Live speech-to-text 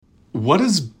What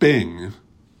is Bing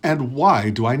and why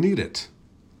do I need it?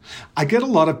 I get a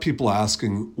lot of people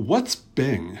asking, what's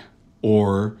Bing?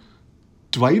 Or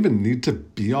do I even need to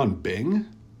be on Bing?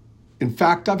 In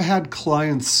fact, I've had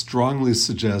clients strongly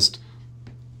suggest,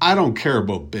 I don't care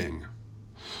about Bing.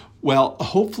 Well,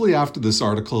 hopefully after this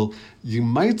article, you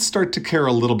might start to care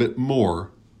a little bit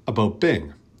more about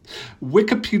Bing.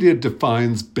 Wikipedia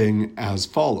defines Bing as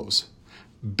follows.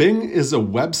 Bing is a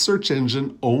web search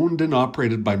engine owned and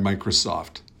operated by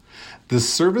Microsoft. The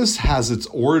service has its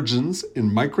origins in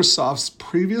Microsoft's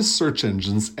previous search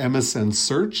engines MSN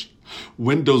Search,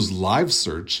 Windows Live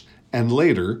Search, and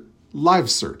later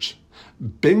Live Search.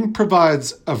 Bing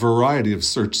provides a variety of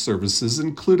search services,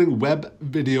 including web,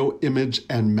 video, image,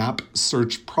 and map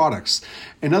search products.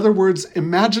 In other words,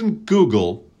 imagine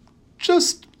Google,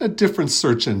 just a different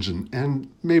search engine and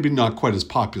maybe not quite as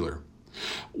popular.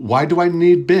 Why do I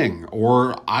need Bing?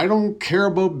 Or I don't care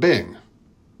about Bing.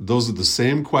 Those are the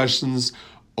same questions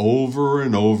over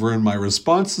and over, and my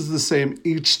response is the same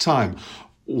each time.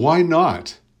 Why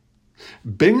not?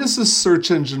 Bing is the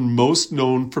search engine most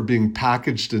known for being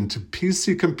packaged into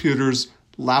PC computers,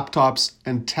 laptops,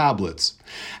 and tablets.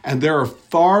 And there are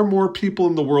far more people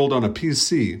in the world on a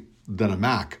PC than a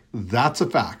Mac. That's a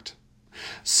fact.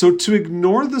 So to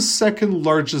ignore the second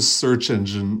largest search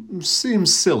engine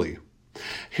seems silly.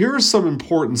 Here are some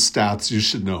important stats you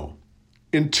should know.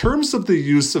 In terms of the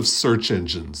use of search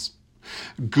engines,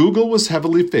 Google was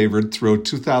heavily favored throughout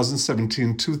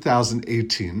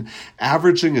 2017-2018,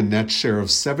 averaging a net share of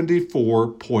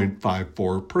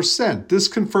 74.54%. This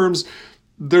confirms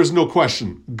there's no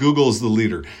question Google is the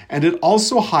leader. And it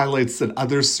also highlights that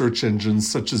other search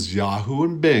engines such as Yahoo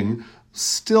and Bing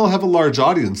still have a large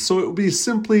audience, so it would be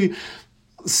simply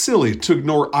silly to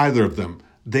ignore either of them.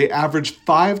 They average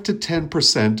 5 to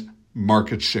 10%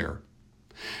 market share.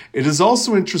 It is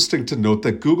also interesting to note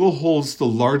that Google holds the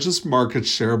largest market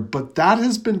share, but that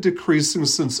has been decreasing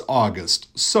since August.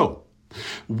 So,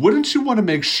 wouldn't you want to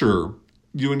make sure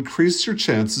you increase your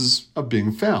chances of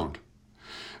being found?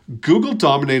 Google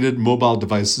dominated mobile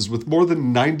devices with more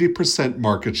than 90%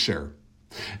 market share.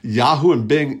 Yahoo and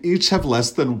Bing each have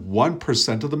less than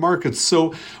 1% of the market.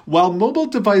 So while mobile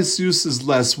device use is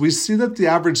less, we see that the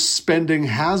average spending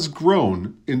has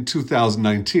grown in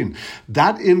 2019.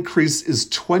 That increase is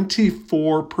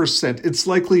 24%. It's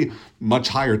likely much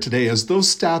higher today as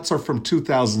those stats are from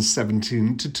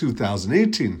 2017 to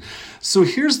 2018. So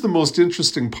here's the most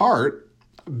interesting part.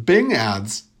 Bing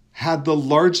ads had the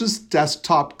largest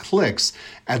desktop clicks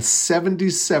at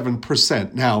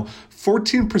 77%. Now,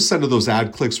 14% of those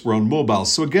ad clicks were on mobile.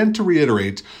 So again, to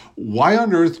reiterate, why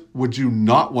on earth would you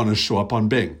not want to show up on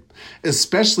Bing?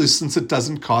 Especially since it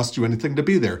doesn't cost you anything to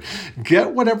be there.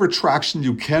 Get whatever traction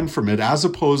you can from it as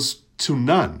opposed to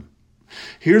none.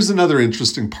 Here's another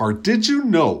interesting part. Did you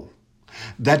know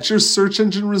that your search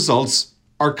engine results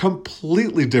are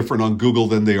completely different on Google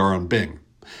than they are on Bing?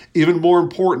 Even more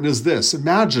important is this.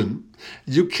 Imagine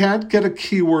you can't get a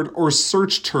keyword or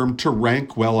search term to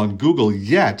rank well on Google,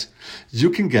 yet you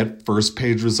can get first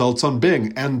page results on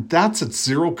Bing, and that's at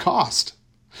zero cost.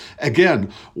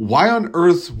 Again, why on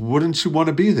earth wouldn't you want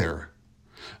to be there?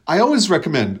 I always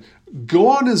recommend go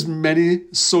on as many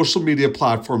social media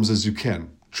platforms as you can.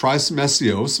 Try some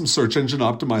SEO, some search engine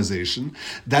optimization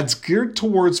that's geared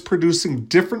towards producing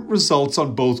different results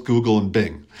on both Google and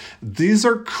Bing. These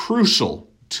are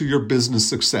crucial to your business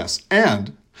success.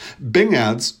 And Bing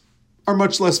ads are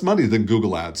much less money than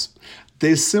Google ads.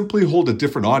 They simply hold a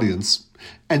different audience,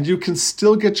 and you can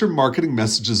still get your marketing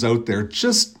messages out there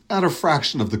just at a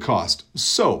fraction of the cost.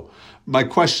 So, my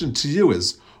question to you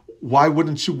is, why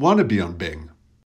wouldn't you want to be on Bing?